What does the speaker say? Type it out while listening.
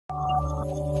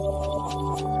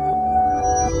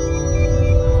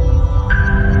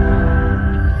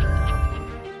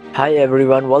Hi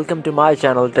everyone, welcome to my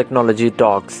channel Technology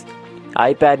Talks.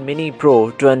 iPad Mini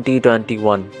Pro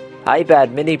 2021.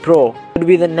 iPad Mini Pro could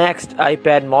be the next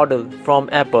iPad model from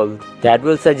Apple that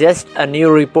will suggest a new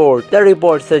report. The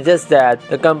report suggests that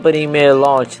the company may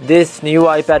launch this new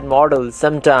iPad model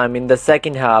sometime in the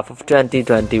second half of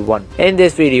 2021. In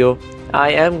this video,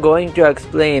 I am going to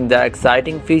explain the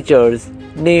exciting features,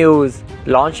 news,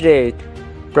 launch date,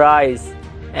 price,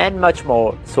 and much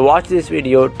more. So watch this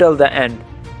video till the end.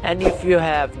 And if you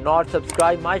have not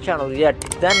subscribed my channel yet,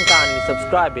 then kindly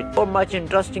subscribe it for much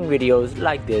interesting videos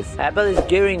like this. Apple is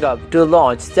gearing up to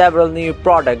launch several new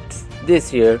products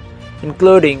this year,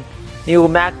 including new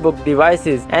MacBook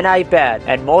devices and iPad,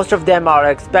 and most of them are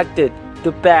expected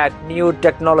to pack new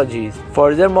technologies.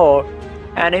 Furthermore,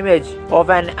 an image of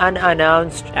an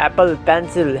unannounced Apple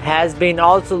Pencil has been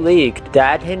also leaked,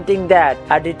 that hinting that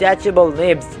a detachable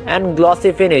nibs and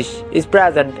glossy finish is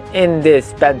present in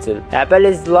this pencil. Apple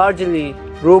is largely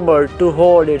rumored to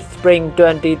hold its Spring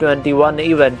 2021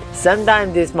 event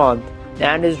sometime this month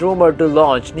and is rumored to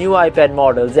launch new iPad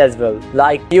models as well,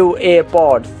 like new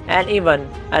AirPods and even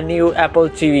a new Apple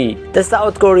TV. The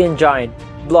South Korean giant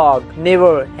blog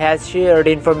Never has shared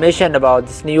information about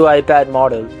this new iPad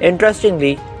model,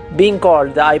 interestingly being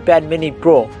called the iPad Mini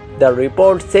Pro. The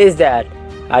report says that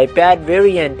iPad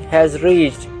variant has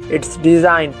reached its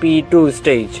design P2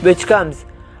 stage, which comes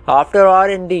after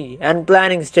R&D and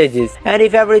planning stages, and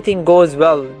if everything goes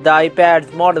well, the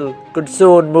iPad's model could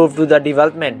soon move to the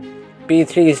development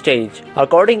P3 stage.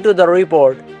 According to the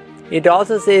report, it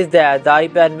also says that the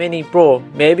iPad Mini Pro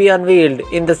may be unveiled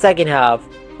in the second half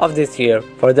of this year.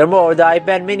 Furthermore, the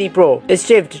iPad Mini Pro is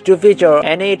shaped to feature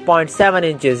an 8.7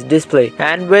 inches display,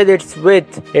 and with its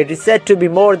width, it is said to be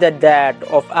more than that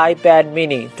of iPad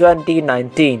Mini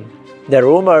 2019. The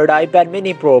rumored iPad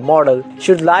Mini Pro model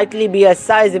should likely be a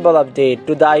sizable update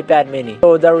to the iPad Mini.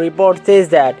 So the report says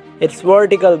that it's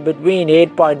vertical between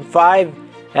 8.5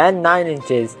 and 9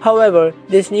 inches. However,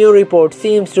 this new report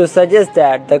seems to suggest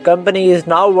that the company is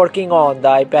now working on the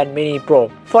iPad Mini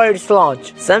Pro for its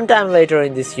launch sometime later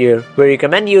in this year. We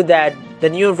recommend you that the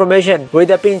new information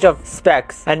with a pinch of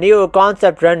specs. A new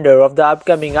concept render of the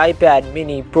upcoming iPad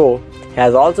Mini Pro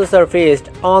has also surfaced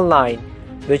online,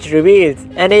 which reveals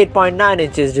an 8.9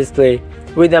 inches display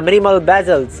with a minimal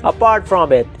bezels. Apart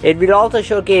from it, it will also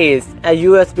showcase a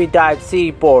USB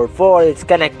Type-C port for its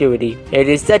connectivity. It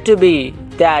is said to be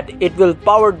that it will be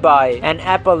powered by an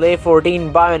Apple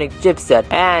A14 Bionic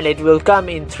chipset, and it will come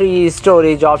in 3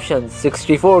 storage options: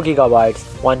 64GB,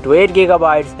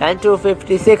 128GB, and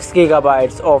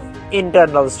 256GB of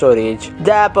internal storage.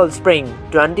 The Apple Spring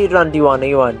 2021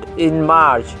 event in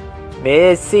March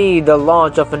may see the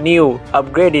launch of a new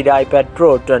upgraded iPad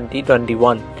Pro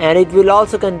 2021, and it will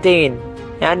also contain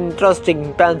an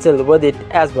interesting pencil with it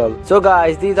as well. So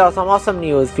guys, these are some awesome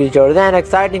news, features and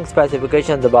exciting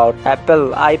specifications about Apple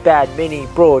iPad Mini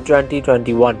Pro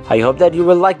 2021. I hope that you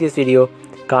will like this video.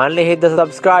 Kindly hit the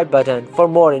subscribe button for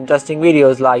more interesting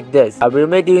videos like this. I will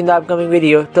meet you in the upcoming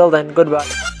video. Till then,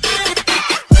 goodbye.